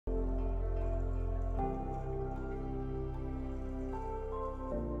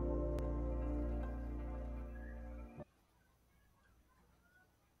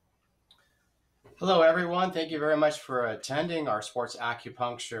Hello, everyone. Thank you very much for attending our sports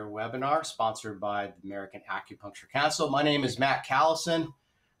acupuncture webinar sponsored by the American Acupuncture Council. My name is Matt Callison.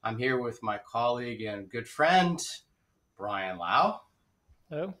 I'm here with my colleague and good friend, Brian Lau.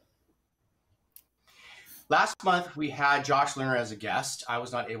 Hello. Last month, we had Josh Lerner as a guest. I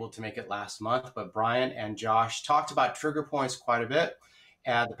was not able to make it last month, but Brian and Josh talked about trigger points quite a bit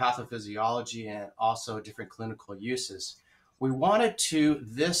and the pathophysiology and also different clinical uses. We wanted to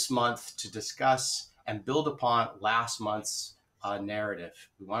this month to discuss and build upon last month's narrative.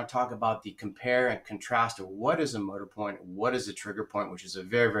 We want to talk about the compare and contrast of what is a motor point, what is a trigger point, which is a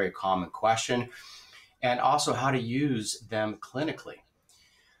very, very common question, and also how to use them clinically.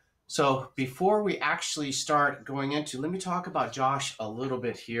 So before we actually start going into, let me talk about Josh a little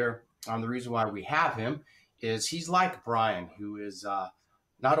bit here. The reason why we have him is he's like Brian, who is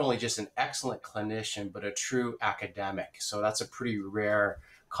not only just an excellent clinician, but a true academic. So that's a pretty rare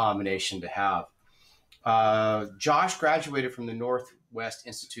combination to have. Josh graduated from the Northwest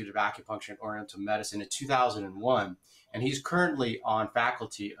Institute of Acupuncture and Oriental Medicine in 2001, and he's currently on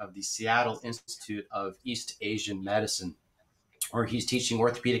faculty of the Seattle Institute of East Asian Medicine, where he's teaching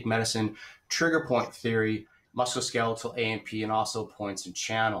orthopedic medicine, trigger point theory, musculoskeletal A&P, and also points and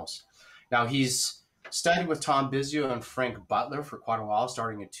channels. Now, he's studied with Tom Bizzio and Frank Butler for quite a while,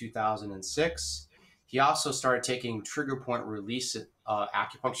 starting in 2006. He also started taking trigger point release,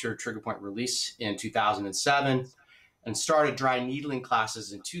 acupuncture trigger point release in 2007, and started dry needling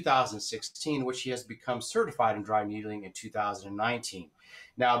classes in 2016, which he has become certified in dry needling in 2019.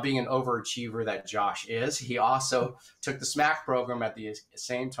 Now, being an overachiever that Josh is, he also took the SMAC program at the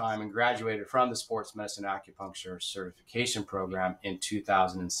same time and graduated from the Sports Medicine Acupuncture Certification Program in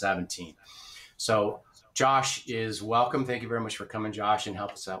 2017. So Josh is welcome. Thank you very much for coming, Josh, and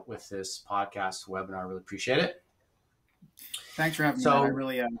help us out with this podcast webinar. I really appreciate it. Thanks for having me. I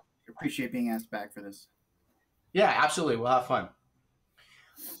really appreciate being asked back for this. Yeah, absolutely. We'll have fun.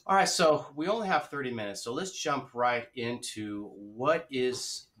 All right, so we only have 30 minutes, so let's jump right into what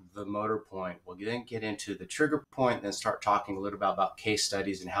is the motor point. We'll then get into the trigger point and then start talking a little bit about case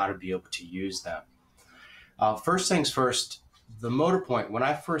studies and how to be able to use them. First things first, the motor point, when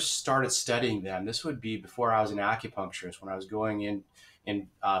I first started studying them, this would be before I was an acupuncturist, when I was going in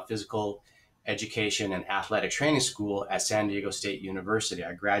physical education and athletic training school at San Diego State University.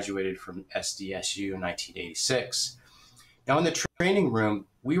 I graduated from SDSU in 1986. Now, in the training room,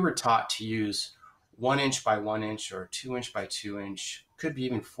 we were taught to use 1 inch by 1 inch or 2 inch by 2 inch, could be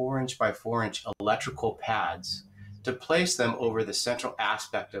even 4 inch by 4 inch electrical pads to place them over the central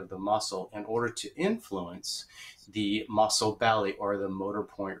aspect of the muscle in order to influence the muscle belly or the motor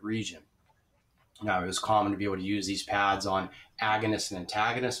point region. Now, it was common to be able to use these pads on agonist and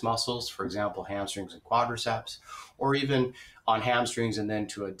antagonist muscles, for example, hamstrings and quadriceps, or even on hamstrings and then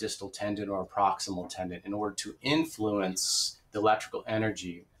to a distal tendon or a proximal tendon in order to influence the electrical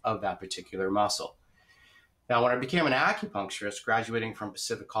energy of that particular muscle. Now, when I became an acupuncturist, graduating from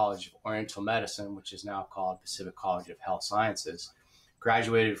Pacific College of Oriental Medicine, which is now called Pacific College of Health Sciences,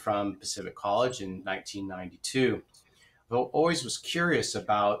 graduated from Pacific College in 1992, I always was curious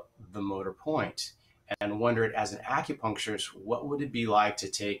about the motor point and wondered, as an acupuncturist, what would it be like to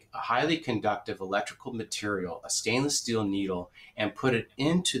take a highly conductive electrical material, a stainless steel needle, and put it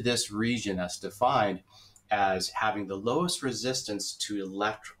into this region that's defined as having the lowest resistance to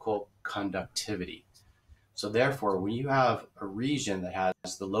electrical conductivity. So therefore, when you have a region that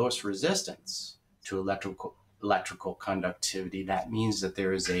has the lowest resistance to electrical conductivity, that means that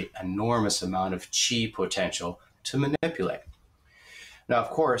there is an enormous amount of chi potential to manipulate. Now, of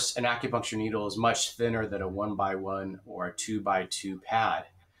course, an acupuncture needle is much thinner than a 1 by 1 or a 2 by 2 pad.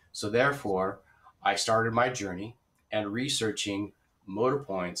 So therefore, I started my journey and researching motor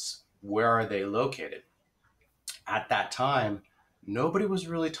points. Where are they located? At that time, nobody was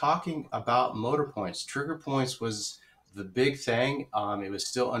really talking about motor points. Trigger points was the big thing. It was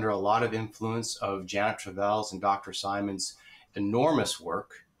still under a lot of influence of Janet Travell's and Dr. Simon's enormous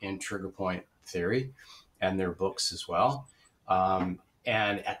work in trigger point theory and their books as well. And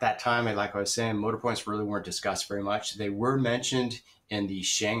at that time, like I was saying, motor points really weren't discussed very much. They were mentioned in the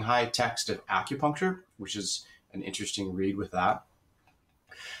Shanghai text of acupuncture, which is an interesting read with that.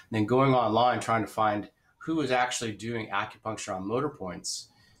 And then going online, trying to find who was actually doing acupuncture on motor points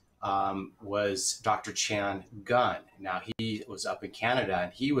was Dr. Chan Gun. Now, he was up in Canada,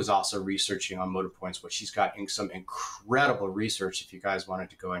 and he was also researching on motor points, which he's got some incredible research if you guys wanted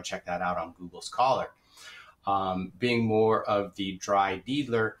to go and check that out on Google Scholar. Being more of the dry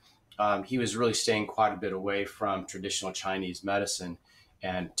needler, he was really staying quite a bit away from traditional Chinese medicine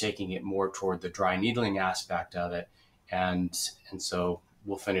and taking it more toward the dry needling aspect of it. And so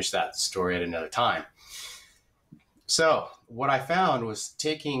we'll finish that story at another time. So what I found was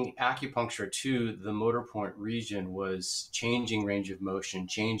taking acupuncture to the motor point region was changing range of motion,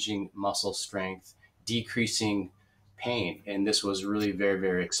 changing muscle strength, decreasing pain. And this was really very,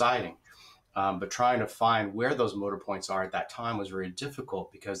 very exciting. But trying to find where those motor points are at that time was very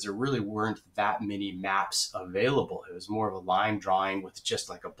difficult because there really weren't that many maps available. It was more of a line drawing with just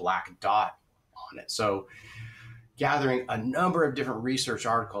like a black dot on it. So gathering a number of different research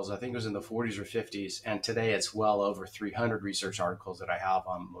articles, I think it was in the 40s or 50s, and today it's well over 300 research articles that I have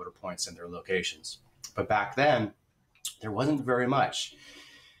on motor points and their locations. But back then, there wasn't very much.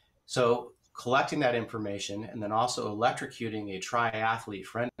 So collecting that information and then also electrocuting a triathlete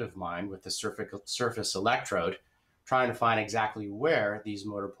friend of mine with the surface electrode, trying to find exactly where these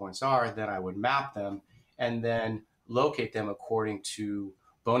motor points are, then I would map them and then locate them according to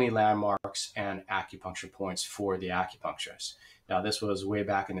bony landmarks and acupuncture points for the acupuncturist. Now, this was way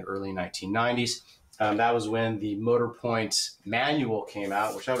back in the early 1990s. That was when the motor point manual came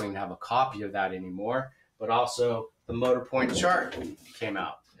out, which I don't even have a copy of that anymore, but also the motor point chart came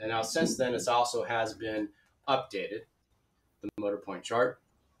out. And now since then, it also has been updated, the motor point chart.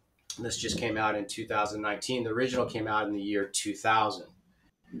 This just came out in 2019. The original came out in the year 2000.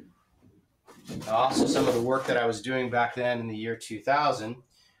 Also, some of the work that I was doing back then in the year 2000,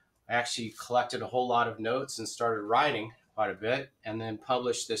 I actually collected a whole lot of notes and started writing quite a bit, and then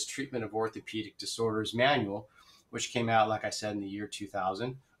published this Treatment of Orthopedic Disorders manual, which came out, like I said, in the year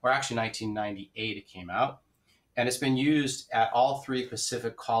 2000, or actually 1998 it came out. And it's been used at all 3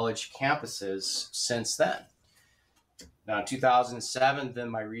 Pacific College campuses since then. Now, in 2007, then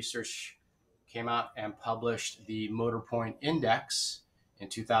my research came out and published the Motor Point Index in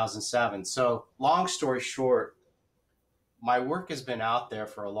 2007. So long story short, my work has been out there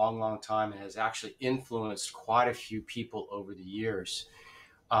for a long, long time and has actually influenced quite a few people over the years.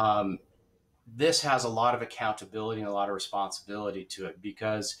 This has a lot of accountability and a lot of responsibility to it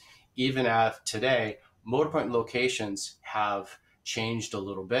because even today, motor point locations have changed a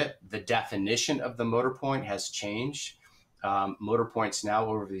little bit. The definition of the motor point has changed. Motor points now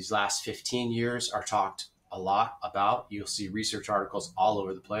over these last 15 years are talked a lot about. You'll see research articles all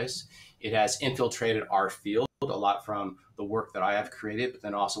over the place. It has infiltrated our field a lot from the work that I have created, but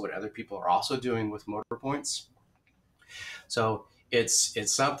then also what other people are also doing with motor points. So it's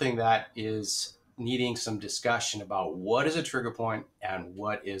something that is needing some discussion about what is a trigger point and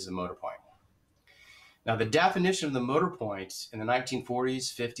what is a motor point. Now, the definition of the motor point in the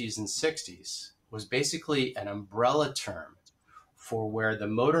 1940s, 50s, and 60s was basically an umbrella term for where the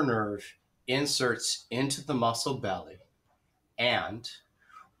motor nerve inserts into the muscle belly and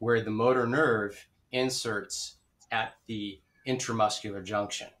where the motor nerve inserts at the intramuscular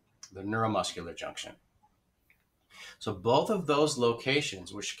junction, the neuromuscular junction. So both of those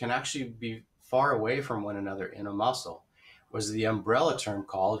locations, which can actually be far away from one another in a muscle, was the umbrella term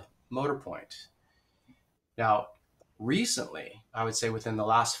called motor point. Now, recently, I would say within the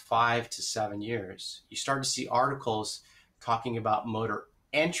last 5 to 7 years, you start to see articles talking about motor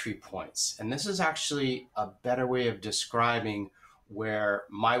entry points. And this is actually a better way of describing where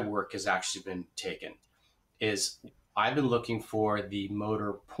my work has actually been taken. Is I've been looking for the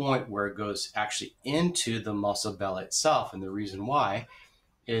motor point where it goes actually into the muscle belly itself. And the reason why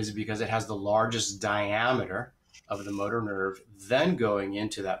is because it has the largest diameter of the motor nerve, then going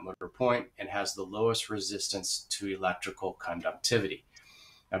into that motor point, and has the lowest resistance to electrical conductivity.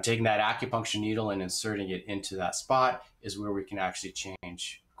 Now, taking that acupuncture needle and inserting it into that spot is where we can actually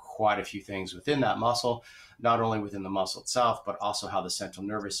change quite a few things within that muscle, not only within the muscle itself, but also how the central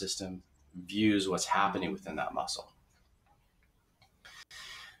nervous system views what's happening within that muscle.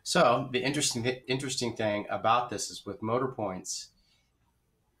 So the interesting thing about this is with motor points,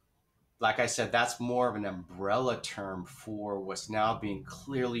 like I said, that's more of an umbrella term for what's now being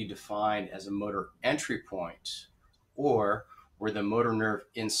clearly defined as a motor entry point, or where the motor nerve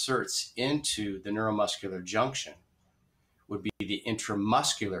inserts into the neuromuscular junction would be the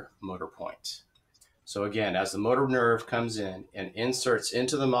intramuscular motor point. So again, as the motor nerve comes in and inserts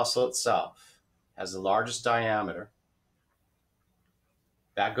into the muscle itself, has the largest diameter,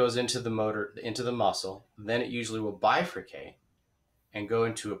 that goes into the muscle, then it usually will bifurcate and go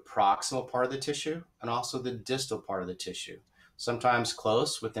into a proximal part of the tissue and also the distal part of the tissue. Sometimes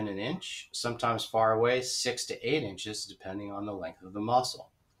close, within an inch, sometimes far away, 6 to 8 inches, depending on the length of the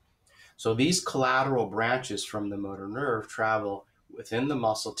muscle. So these collateral branches from the motor nerve travel within the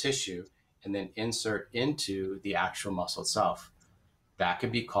muscle tissue and then insert into the actual muscle itself. That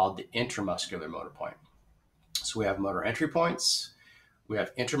could be called the intramuscular motor point. So we have motor entry points, we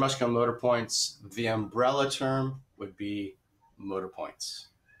have intramuscular motor points. The umbrella term would be motor points.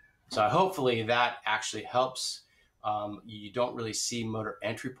 So hopefully that actually helps. You don't really see motor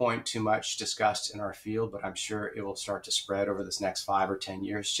entry point too much discussed in our field, but I'm sure it will start to spread over this next 5 or 10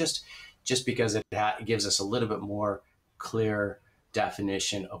 years, just because it gives us a little bit more clear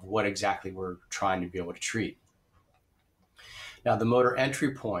definition of what exactly we're trying to be able to treat. Now, the motor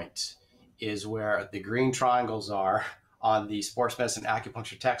entry point is where the green triangles are on the sports medicine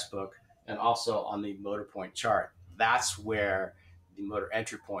acupuncture textbook and also on the motor point chart. That's where the motor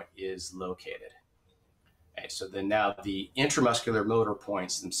entry point is located. Okay, so then now the intramuscular motor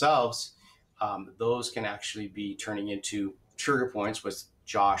points themselves, those can actually be turning into trigger points, which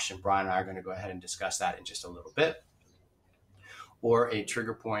Josh and Brian and I are going to go ahead and discuss that in just a little bit. Or a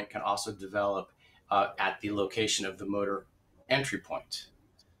trigger point can also develop at the location of the motor entry point.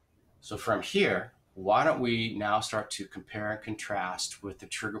 So from here, why don't we now start to compare and contrast with the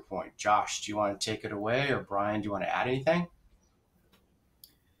trigger point? Josh, do you want to take it away, or Brian, do you want to add anything?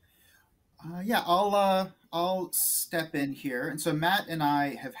 Yeah, I'll step in here. And so Matt and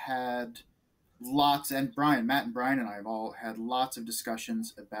I have had Matt and Brian and I have all had lots of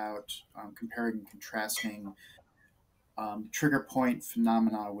discussions about comparing and contrasting trigger point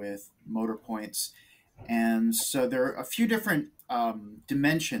phenomena with motor points. And so there are a few different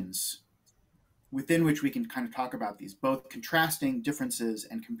dimensions within which we can kind of talk about these, both contrasting differences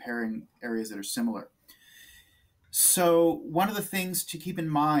and comparing areas that are similar. So one of the things to keep in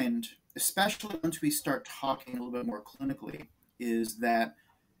mind, especially once we start talking a little bit more clinically, is that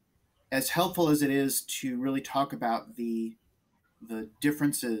as helpful as it is to really talk about the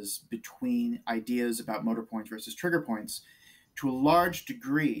differences between ideas about motor points versus trigger points, to a large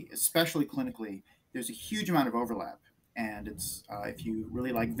degree, especially clinically, there's a huge amount of overlap. And it's if you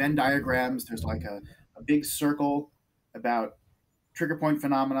really like Venn diagrams, there's like a big circle about trigger point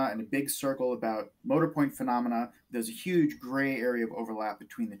phenomena and a big circle about motor point phenomena. There's a huge gray area of overlap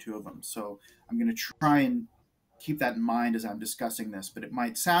between the two of them. So I'm going to try and keep that in mind as I'm discussing this, but it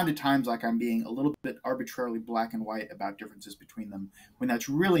might sound at times like I'm being a little bit arbitrarily black and white about differences between them, when that's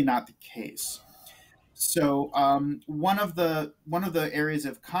really not the case. So one of the areas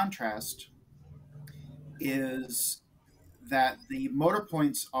of contrast is that the motor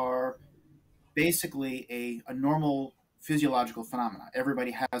points are basically a normal physiological phenomena.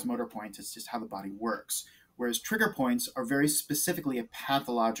 Everybody has motor points. It's just how the body works. Whereas trigger points are very specifically a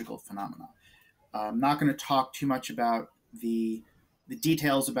pathological phenomena. I'm not going to talk too much about the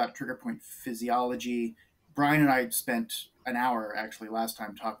details about trigger point physiology. Brian and I spent an hour actually last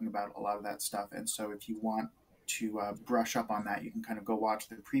time talking about a lot of that stuff. And so if you want to brush up on that, you can kind of go watch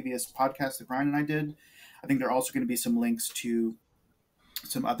the previous podcast that Brian and I did. I think there are also going to be some links to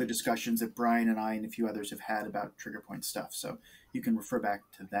some other discussions that Brian and I and a few others have had about trigger point stuff. So you can refer back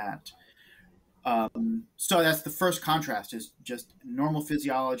to that. So that's the first contrast, is just normal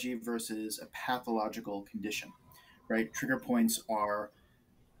physiology versus a pathological condition, right? Trigger points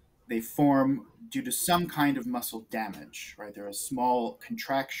they form due to some kind of muscle damage, right? They're a small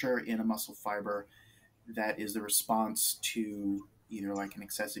contracture in a muscle fiber that is the response to either like an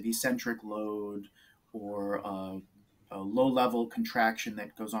excessive eccentric load or a low-level contraction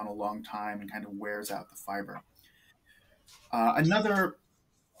that goes on a long time and kind of wears out the fiber.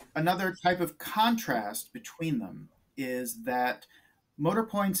 Another type of contrast between them is that motor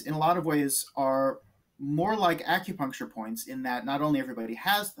points in a lot of ways are more like acupuncture points in that not only everybody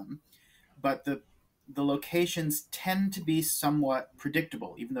has them, but the locations tend to be somewhat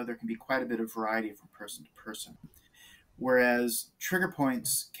predictable, even though there can be quite a bit of variety from person to person. Whereas trigger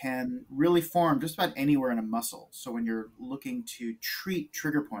points can really form just about anywhere in a muscle. So when you're looking to treat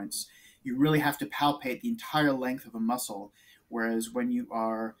trigger points, you really have to palpate the entire length of a muscle. Whereas when you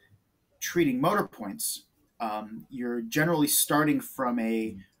are treating motor points, you're generally starting from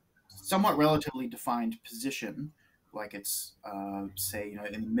a somewhat relatively defined position, like it's, say,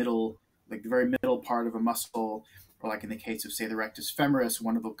 in the middle, like the very middle part of a muscle, or like in the case of, say, the rectus femoris,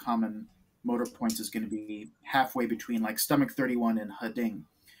 one of the common motor points is going to be halfway between like stomach 31 and Hading,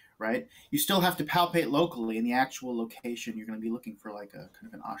 right? You still have to palpate locally in the actual location. You're going to be looking for like a kind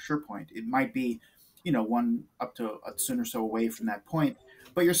of an Asher point. It might be, one up to a tsun or so away from that point,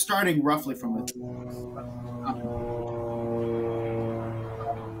 but you're starting roughly from a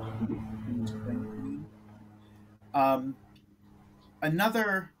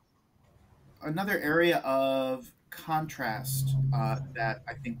another area of contrast that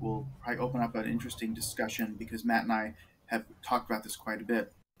I think will probably open up an interesting discussion, because Matt and I have talked about this quite a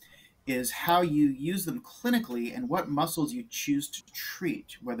bit, is how you use them clinically and what muscles you choose to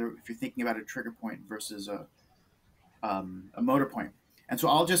treat, whether if you're thinking about a trigger point versus a motor point. And so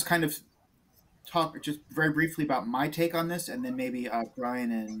I'll just kind of talk just very briefly about my take on this, and then maybe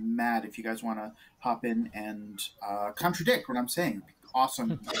Brian and Matt, if you guys want to hop in and contradict what I'm saying. It'd be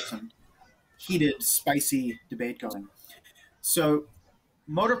awesome. Get some heated, spicy debate going. So,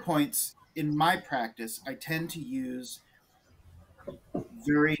 motor points in my practice, I tend to use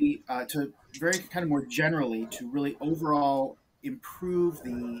very kind of more generally to really overall improve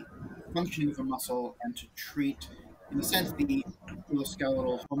the functioning of a muscle and to treat, in a sense, the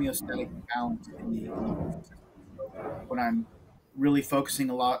musculoskeletal homeostatic balance in the nervous system. So when I'm really focusing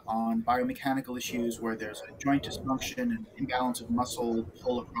a lot on biomechanical issues where there's a joint dysfunction and imbalance of muscle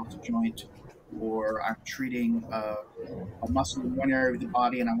pull across a joint, or I'm treating a muscle in one area of the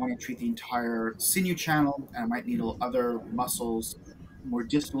body and I want to treat the entire sinew channel, and I might need other muscles more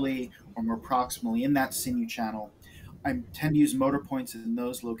distally or more proximally in that sinew channel. I tend to use motor points in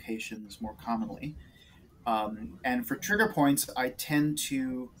those locations more commonly. And for trigger points, I tend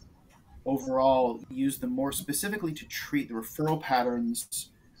to overall use them more specifically to treat the referral patterns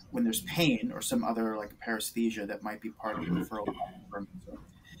when there's pain or some other like paresthesia that might be part of the referral pattern.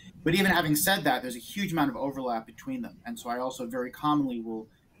 But even having said that, there's a huge amount of overlap between them. And so I also very commonly will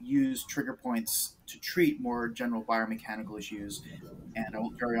use trigger points to treat more general biomechanical issues. And I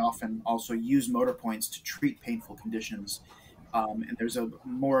will very often also use motor points to treat painful conditions. And there's a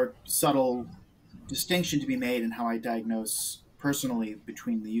more subtle distinction to be made in how I diagnose personally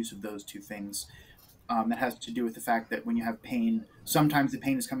between the use of those two things. That has to do with the fact that when you have pain, sometimes the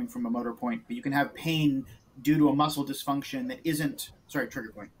pain is coming from a motor point, but you can have pain due to a muscle dysfunction that isn't, sorry,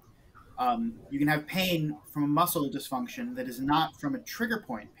 trigger point. You can have pain from a muscle dysfunction that is not from a trigger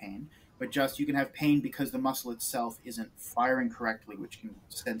point pain, but just you can have pain because the muscle itself isn't firing correctly, which can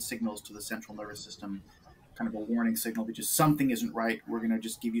send signals to the central nervous system, kind of a warning signal that just something isn't right. We're going to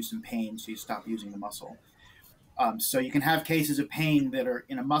just give you some pain so you stop using the muscle. So you can have cases of pain that are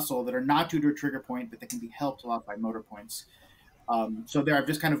in a muscle that are not due to a trigger point, but that can be helped a lot by motor points. So there, I've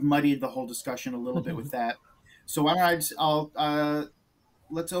just kind of muddied the whole discussion a little bit with that. So why don't I'll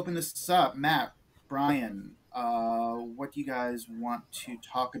let's open this up. Matt, Brian, what do you guys want to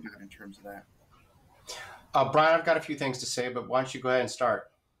talk about in terms of that? Brian, I've got a few things to say, but why don't you go ahead and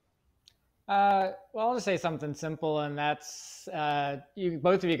start? Well, I'll just say something simple, and that's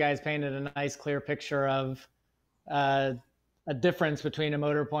both of you guys painted a nice, clear picture of a difference between a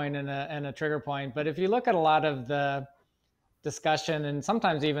motor point and a trigger point. But if you look at a lot of the discussion and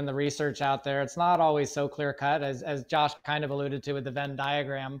sometimes even the research out there, it's not always so clear cut, as Josh kind of alluded to with the Venn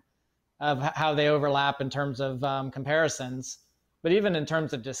diagram of how they overlap in terms of comparisons. But even in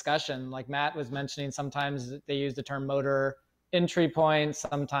terms of discussion, like Matt was mentioning, sometimes they use the term motor entry point,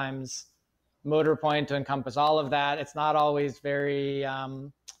 sometimes motor point to encompass all of that. It's not always very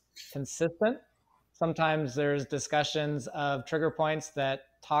consistent. Sometimes there's discussions of trigger points that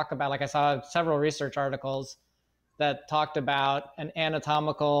talk about, like I saw several research articles that talked about an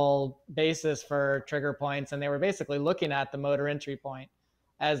anatomical basis for trigger points, and they were basically looking at the motor entry point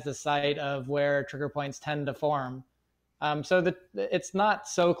as the site of where trigger points tend to form. So it's not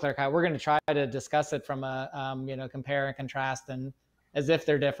so clear cut. We're going to try to discuss it from a compare and contrast and as if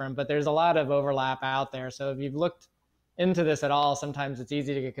they're different, but there's a lot of overlap out there. So if you've looked into this at all, sometimes it's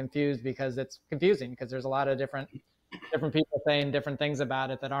easy to get confused because it's confusing because there's a lot of different people saying different things about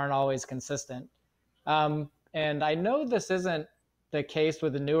it that aren't always consistent. And I know this isn't the case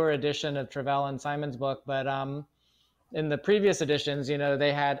with the newer edition of Travell and Simon's book, but in the previous editions,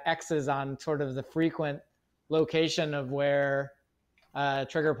 they had X's on sort of the frequent location of where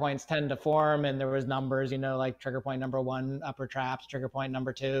trigger points tend to form, and there was numbers, like trigger point number 1, upper traps, trigger point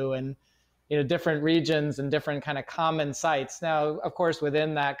number 2, and different regions and different kind of common sites. Now, of course,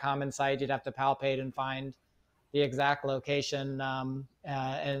 within that common site, you'd have to palpate and find the exact location, and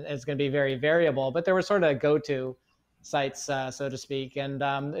it's going to be very variable, but there were sort of go-to sites, so to speak. And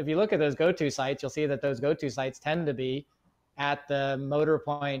if you look at those go-to sites, you'll see that those go-to sites tend to be at the motor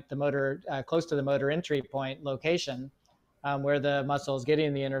point, close to the motor entry point location, where the muscle is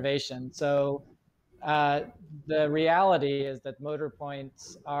getting the innervation. So the reality is that motor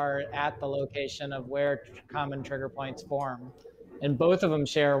points are at the location of where common trigger points form. And both of them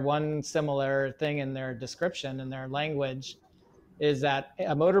share one similar thing in their description and their language, is that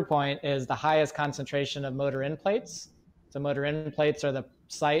a motor point is the highest concentration of motor end plates. So motor end plates are the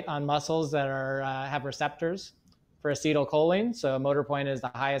site on muscles that have receptors for acetylcholine. So a motor point is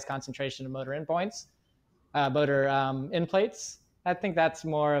the highest concentration of motor end points, motor end plates. I think that's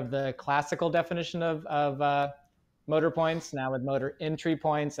more of the classical definition of motor points. Now with motor entry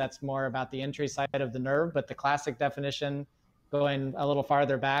points, that's more about the entry site of the nerve, but the classic definition going a little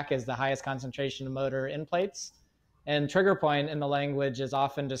farther back is the highest concentration of motor end plates. And trigger point in the language is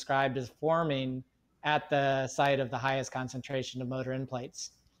often described as forming at the site of the highest concentration of motor end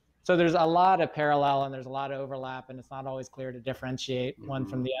plates. So there's a lot of parallel and there's a lot of overlap, and it's not always clear to differentiate one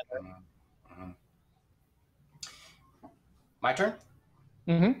from the other. My turn?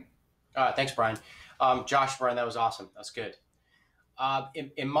 Mm-hmm. Thanks, Brian. Josh, Brian, that was awesome. That's good.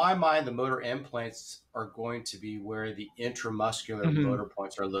 In my mind, the motor end points are going to be where the intramuscular motor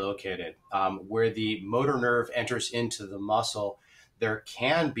points are located. Where the motor nerve enters into the muscle, there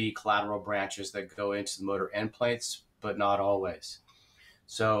can be collateral branches that go into the motor end plates, but not always.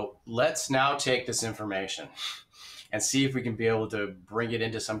 So let's now take this information and see if we can be able to bring it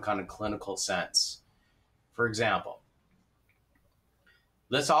into some kind of clinical sense. For example,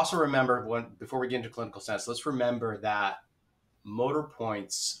 let's also remember, before we get into clinical sense, let's remember that motor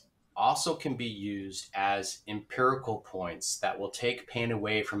points also can be used as empirical points that will take pain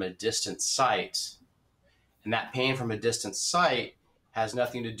away from a distant site. And that pain from a distant site has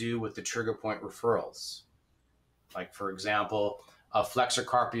nothing to do with the trigger point referrals. Like, for example, a flexor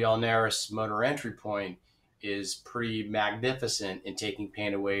carpi ulnaris motor entry point is pretty magnificent in taking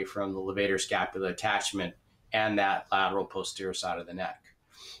pain away from the levator scapula attachment and that lateral posterior side of the neck.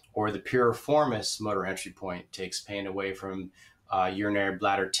 Or the piriformis motor entry point takes pain away from urinary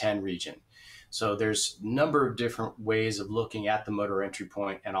bladder 10 region. So there's a number of different ways of looking at the motor entry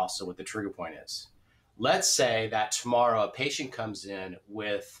point and also what the trigger point is. Let's say that tomorrow a patient comes in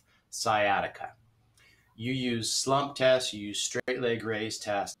with sciatica. You use slump tests, you use straight leg raise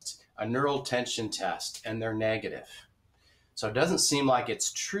tests, a neural tension test, and they're negative. So it doesn't seem like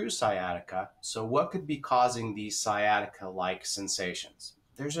it's true sciatica. So what could be causing these sciatica-like sensations?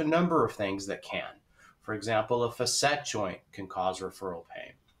 There's a number of things that can. For example, a facet joint can cause referral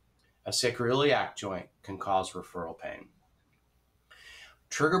pain. A sacroiliac joint can cause referral pain.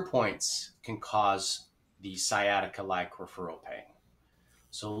 Trigger points can cause the sciatica-like referral pain.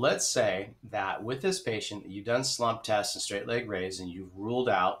 So let's say that with this patient, you've done slump tests and straight leg raise, and you've ruled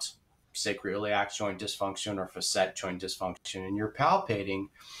out sacroiliac joint dysfunction or facet joint dysfunction, and you're palpating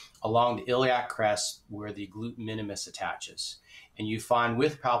along the iliac crest where the glute minimus attaches. And you find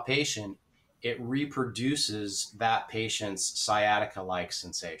with palpation, it reproduces that patient's sciatica-like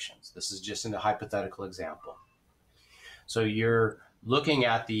sensations. This is just in a hypothetical example. So you're looking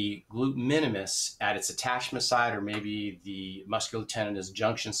at the glute minimus at its attachment site, or maybe the musculotendinous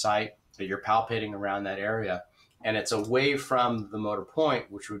junction site that you're palpating around that area, and it's away from the motor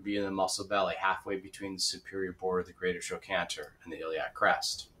point, which would be in the muscle belly, halfway between the superior border of the greater trochanter and the iliac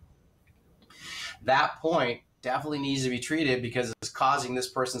crest. That point definitely needs to be treated because it's causing this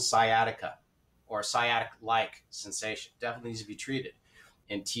person's sciatica or sciatic-like sensation. Definitely needs to be treated.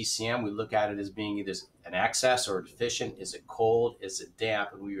 In TCM, we look at it as being either an excess or deficient. Is it cold? Is it damp?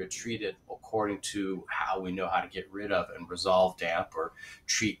 And we would treat it according to how we know how to get rid of and resolve damp or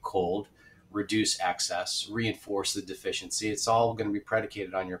treat cold, reduce excess, reinforce the deficiency. It's all going to be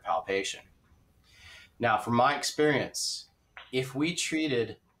predicated on your palpation. Now, from my experience, if we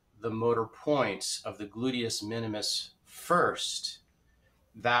treated the motor points of the gluteus minimus first,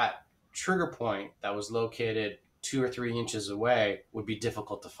 that trigger point that was located 2 or 3 inches away would be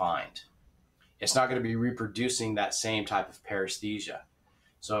difficult to find. It's not going to be reproducing that same type of paresthesia.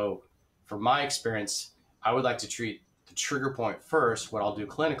 So from my experience, I would like to treat the trigger point first. What I'll do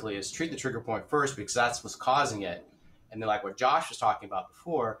clinically is treat the trigger point first because that's what's causing it. And then, like what Josh was talking about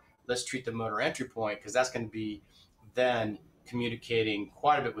before, let's treat the motor entry point because that's going to be then communicating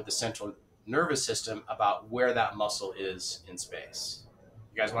quite a bit with the central nervous system about where that muscle is in space.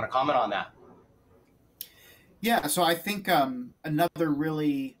 You guys want to comment on that? Yeah, so I think another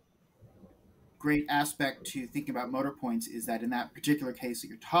really great aspect to thinking about motor points is that in that particular case that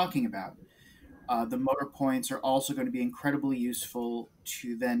you're talking about, the motor points are also going to be incredibly useful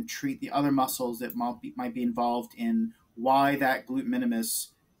to then treat the other muscles that might be involved in why that glute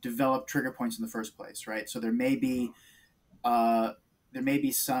minimus developed trigger points in the first place, right? So there may be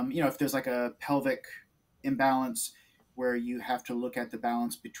some, if there's like a pelvic imbalance where you have to look at the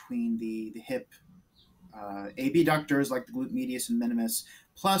balance between the hip abductors like the glute medius and minimus,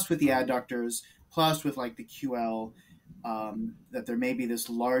 plus with the adductors, plus with like the QL, that there may be this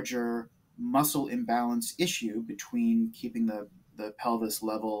larger muscle imbalance issue between keeping the pelvis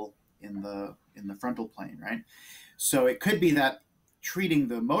level in the frontal plane, right? So it could be that treating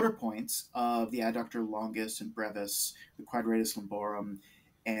the motor points of the adductor longus and brevis, the quadratus lumborum,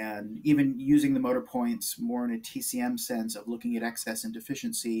 and even using the motor points more in a TCM sense of looking at excess and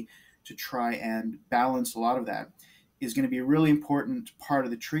deficiency to try and balance a lot of that is going to be a really important part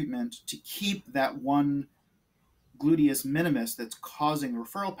of the treatment to keep that one gluteus minimus that's causing a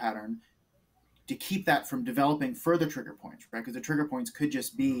referral pattern to keep that from developing further trigger points, right? Because the trigger points could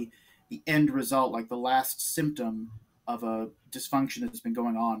just be the end result, like the last symptom of a dysfunction that's been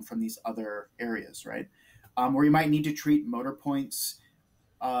going on from these other areas, right? Or you might need to treat motor points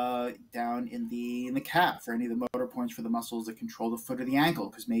down in the calf, or any of the motor points for the muscles that control the foot or the ankle,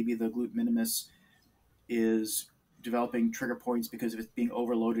 because maybe the glute minimus is developing trigger points because of it being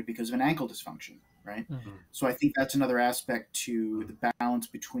overloaded because of an ankle dysfunction, right? Mm-hmm. So I think that's another aspect to the balance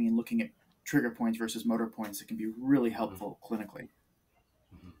between looking at trigger points versus motor points that can be really helpful clinically.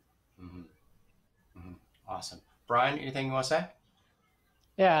 Mm-hmm. Mm-hmm. Mm-hmm. Awesome. Brian, anything you want to say?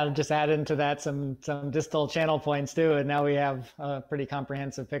 Yeah, I'll just add into that some distal channel points too, and now we have a pretty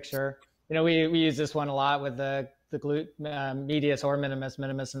comprehensive picture. You know, we use this one a lot with the glute medius or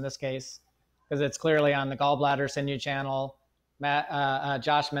minimus in this case, because it's clearly on the gallbladder sinew channel.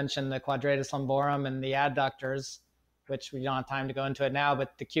 Josh mentioned the quadratus lumborum and the adductors, which we don't have time to go into it now,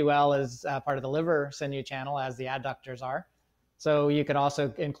 but the QL is part of the liver sinew channel, as the adductors are. So you could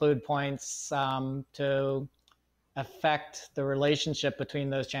also include points to affect the relationship between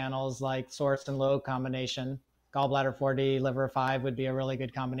those channels, like source and lobe combination. Gallbladder 4D, liver 5 would be a really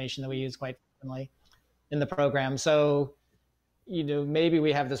good combination that we use quite frequently in the program. So, you know, maybe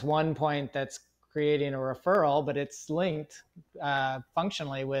we have this one point that's creating a referral, but it's linked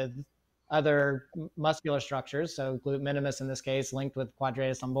functionally with other muscular structures. So glute minimus in this case, linked with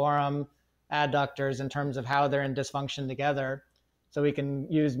quadratus lumborum, adductors, in terms of how they're in dysfunction together. So we can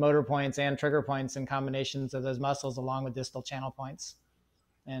use motor points and trigger points in combinations of those muscles along with distal channel points.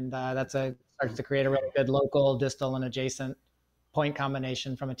 And that's starts to create a really good local, distal, and adjacent point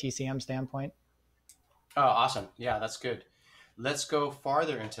combination from a TCM standpoint. Oh, awesome. Yeah, that's good. Let's go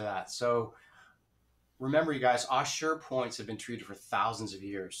farther into that. So remember, you guys, Assure points have been treated for thousands of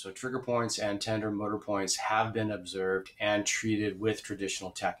years. So trigger points and tender motor points have been observed and treated with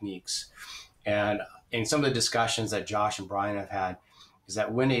traditional techniques. And in some of the discussions that Josh and Brian have had, is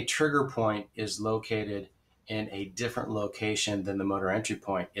that when a trigger point is located in a different location than the motor entry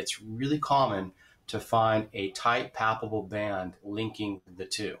point, it's really common to find a tight palpable band linking the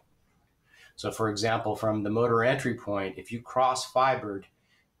two. So for example, from the motor entry point, if you cross fibered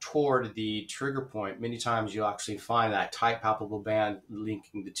toward the trigger point, many times you'll actually find that tight palpable band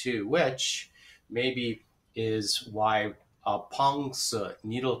linking the two, which maybe is why a Pongse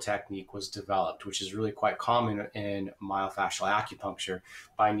needle technique was developed, which is really quite common in myofascial acupuncture,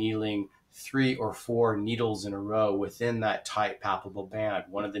 by needling 3 or 4 needles in a row within that tight palpable band.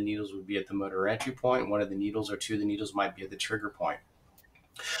 One of the needles would be at the motor entry point, one of the needles or 2 of the needles might be at the trigger point.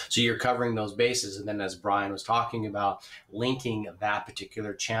 So you're covering those bases, and then as Brian was talking about, linking that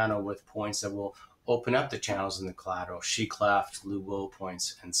particular channel with points that will open up the channels in the collateral, she cleft, Luo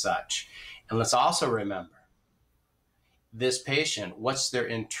points, and such. And let's also remember, this patient, what's their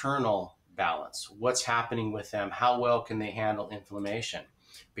internal balance? What's happening with them? How well can they handle inflammation?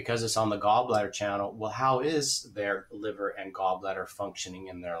 Because it's on the gallbladder channel, well, how is their liver and gallbladder functioning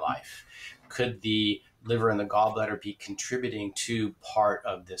in their life? Could the liver and the gallbladder be contributing to part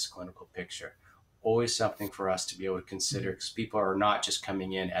of this clinical picture? Always something for us to be able to consider, because people are not just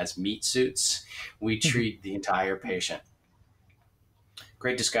coming in as meat suits. We treat the entire patient.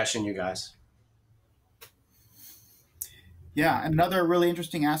 Great discussion, you guys. Yeah, another really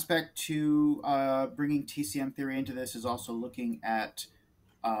interesting aspect to bringing TCM theory into this is also looking at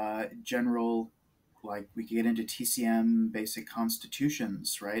general, like we could get into TCM basic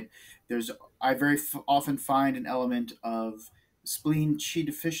constitutions, right? I very often find an element of spleen chi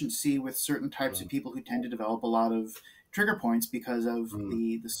deficiency with certain types of people who tend to develop a lot of trigger points because of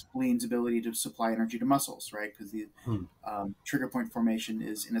the spleen's ability to supply energy to muscles, right? Because the trigger point formation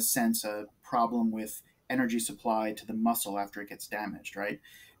is, in a sense, a problem with energy supply to the muscle after it gets damaged, right?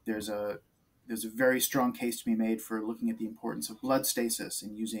 There's a very strong case to be made for looking at the importance of blood stasis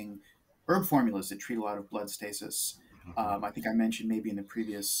and using herb formulas that treat a lot of blood stasis. I think I mentioned maybe in the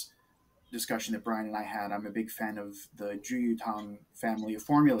previous discussion that Brian and I had, I'm a big fan of the Juyutang family of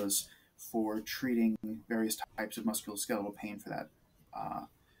formulas for treating various types of musculoskeletal pain for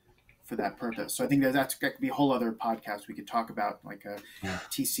that purpose. So I think that could be a whole other podcast we could talk about, like a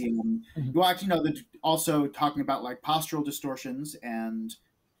TCM. Well, actually, also talking about like postural distortions and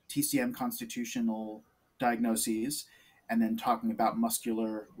TCM constitutional diagnoses, and then talking about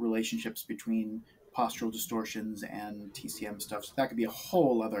muscular relationships between postural distortions and TCM stuff. So that could be a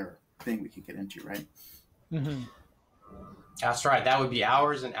whole other thing we could get into, right? Mm-hmm. That's right. That would be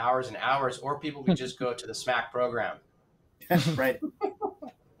hours and hours and hours, or people could just go to the SMAC program. Right.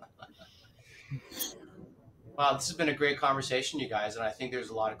 Wow, this has been a great conversation, you guys, and I think there's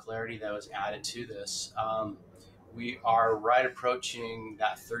a lot of clarity that was added to this. we are right approaching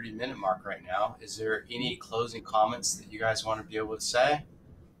that 30-minute mark right now. Is there any closing comments that you guys want to be able to say?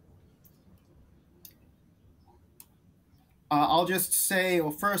 I'll just say,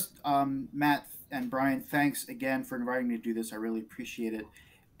 well, first, Matt and Brian, thanks again for inviting me to do this. I really appreciate it.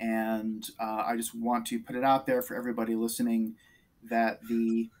 And I just want to put it out there for everybody listening that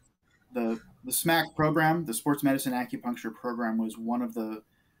the SMAC program, the Sports Medicine Acupuncture program, was one of the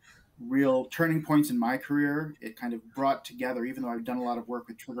real turning points in my career. It kind of brought together, even though I've done a lot of work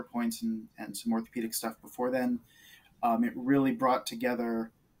with trigger points and some orthopedic stuff before then, it really brought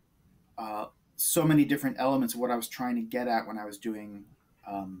together so many different elements of what I was trying to get at when I was doing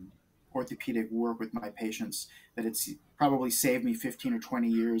orthopedic work with my patients, that it's probably saved me 15 or 20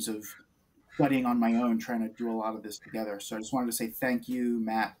 years of studying on my own, trying to do a lot of this together. So I just wanted to say thank you,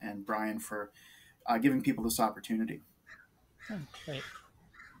 Matt and Brian, for giving people this opportunity. Oh, great.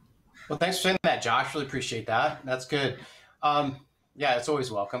 Well, thanks for saying that, Josh. Really appreciate that. That's good. Yeah, it's always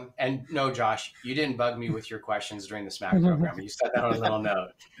welcome. And no, Josh, you didn't bug me with your questions during the SMAC program. You said that on a little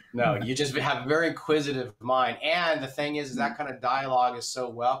note. No, you just have a very inquisitive mind. And the thing is that kind of dialogue is so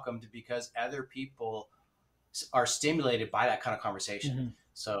welcomed because other people are stimulated by that kind of conversation.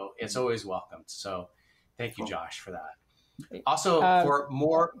 So it's always welcomed. So thank you, Josh, for that. Also, for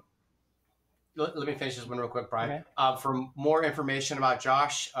more, let me finish this one real quick, Brian. Okay. For more information about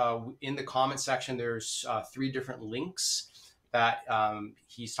Josh, in the comment section, there's 3 different links that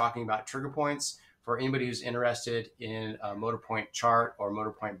he's talking about trigger points. For anybody who's interested in a motor point chart or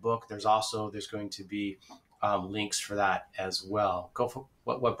motor point book, there's going to be links for that as well. Go for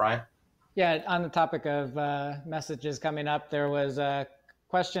what, Brian? Yeah, on the topic of messages coming up, there was a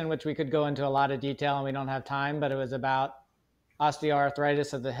question which we could go into a lot of detail and we don't have time, but it was about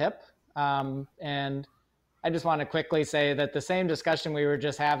osteoarthritis of the hip. And I just want to quickly say that the same discussion we were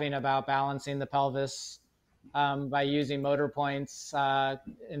just having about balancing the pelvis by using motor points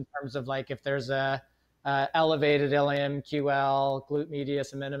in terms of like if there's a elevated ilium, QL, glute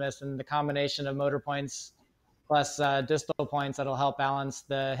medius and minimus, and the combination of motor points plus distal points that'll help balance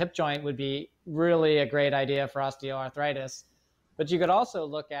the hip joint would be really a great idea for osteoarthritis. But you could also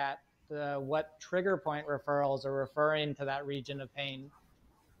look at what trigger point referrals are referring to that region of pain.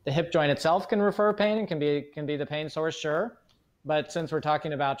 The hip joint itself can refer pain and can be the pain source, sure. But since we're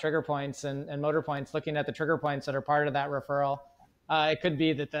talking about trigger points and motor points, looking at the trigger points that are part of that referral, it could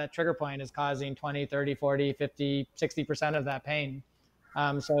be that the trigger point is causing 20, 30, 40, 50, 60% of that pain.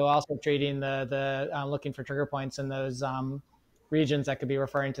 So also treating looking for trigger points in those regions that could be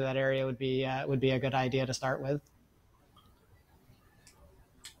referring to that area would be a good idea to start with.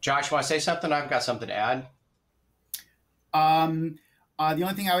 Josh, want to say something? I've got something to add. The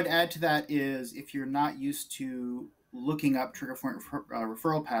only thing I would add to that is if you're not used to looking up trigger point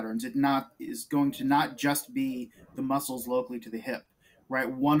referral patterns, it is going to not just be the muscles locally to the hip, right?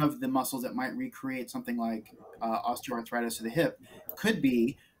 One of the muscles that might recreate something like osteoarthritis of the hip could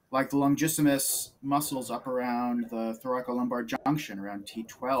be like the longissimus muscles up around the thoracolumbar junction around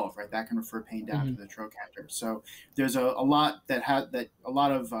T12, right? That can refer pain down to the trochanter. So there's a lot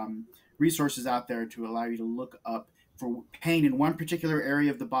of resources out there to allow you to look up for pain in one particular area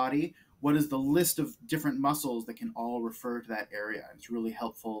of the body. What is the list of different muscles that can all refer to that area? It's really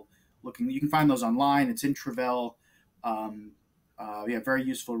helpful looking. You can find those online. It's in Travell. Very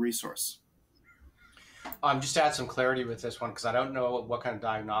useful resource. Just to add some clarity with this one, because I don't know what kind of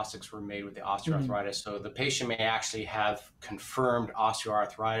diagnostics were made with the osteoarthritis. So the patient may actually have confirmed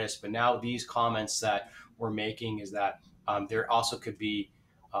osteoarthritis, but now these comments that we're making is that there also could be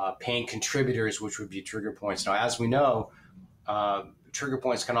pain contributors, which would be trigger points. Now, as we know, trigger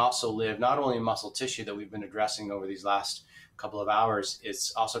points can also live not only in muscle tissue that we've been addressing over these last couple of hours,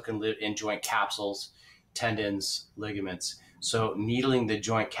 it's also can live in joint capsules, tendons, ligaments. So needling the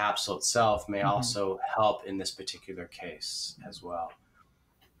joint capsule itself may also help in this particular case as well.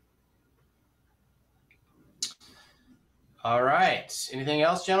 All right. Anything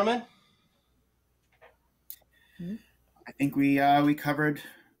else, gentlemen? I think we covered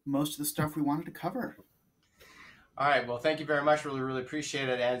most of the stuff we wanted to cover. All right. Well, thank you very much. Really, really appreciate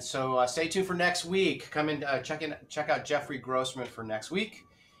it. And so stay tuned for next week. Come in, check out Jeffrey Grossman for next week.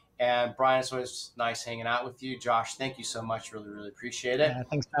 And Brian, it's always nice hanging out with you. Josh, thank you so much. Really, really appreciate it. Yeah,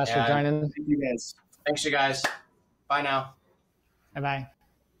 thanks, Josh, for joining. Thank you, guys. Thanks, you guys. Bye now. Bye-bye.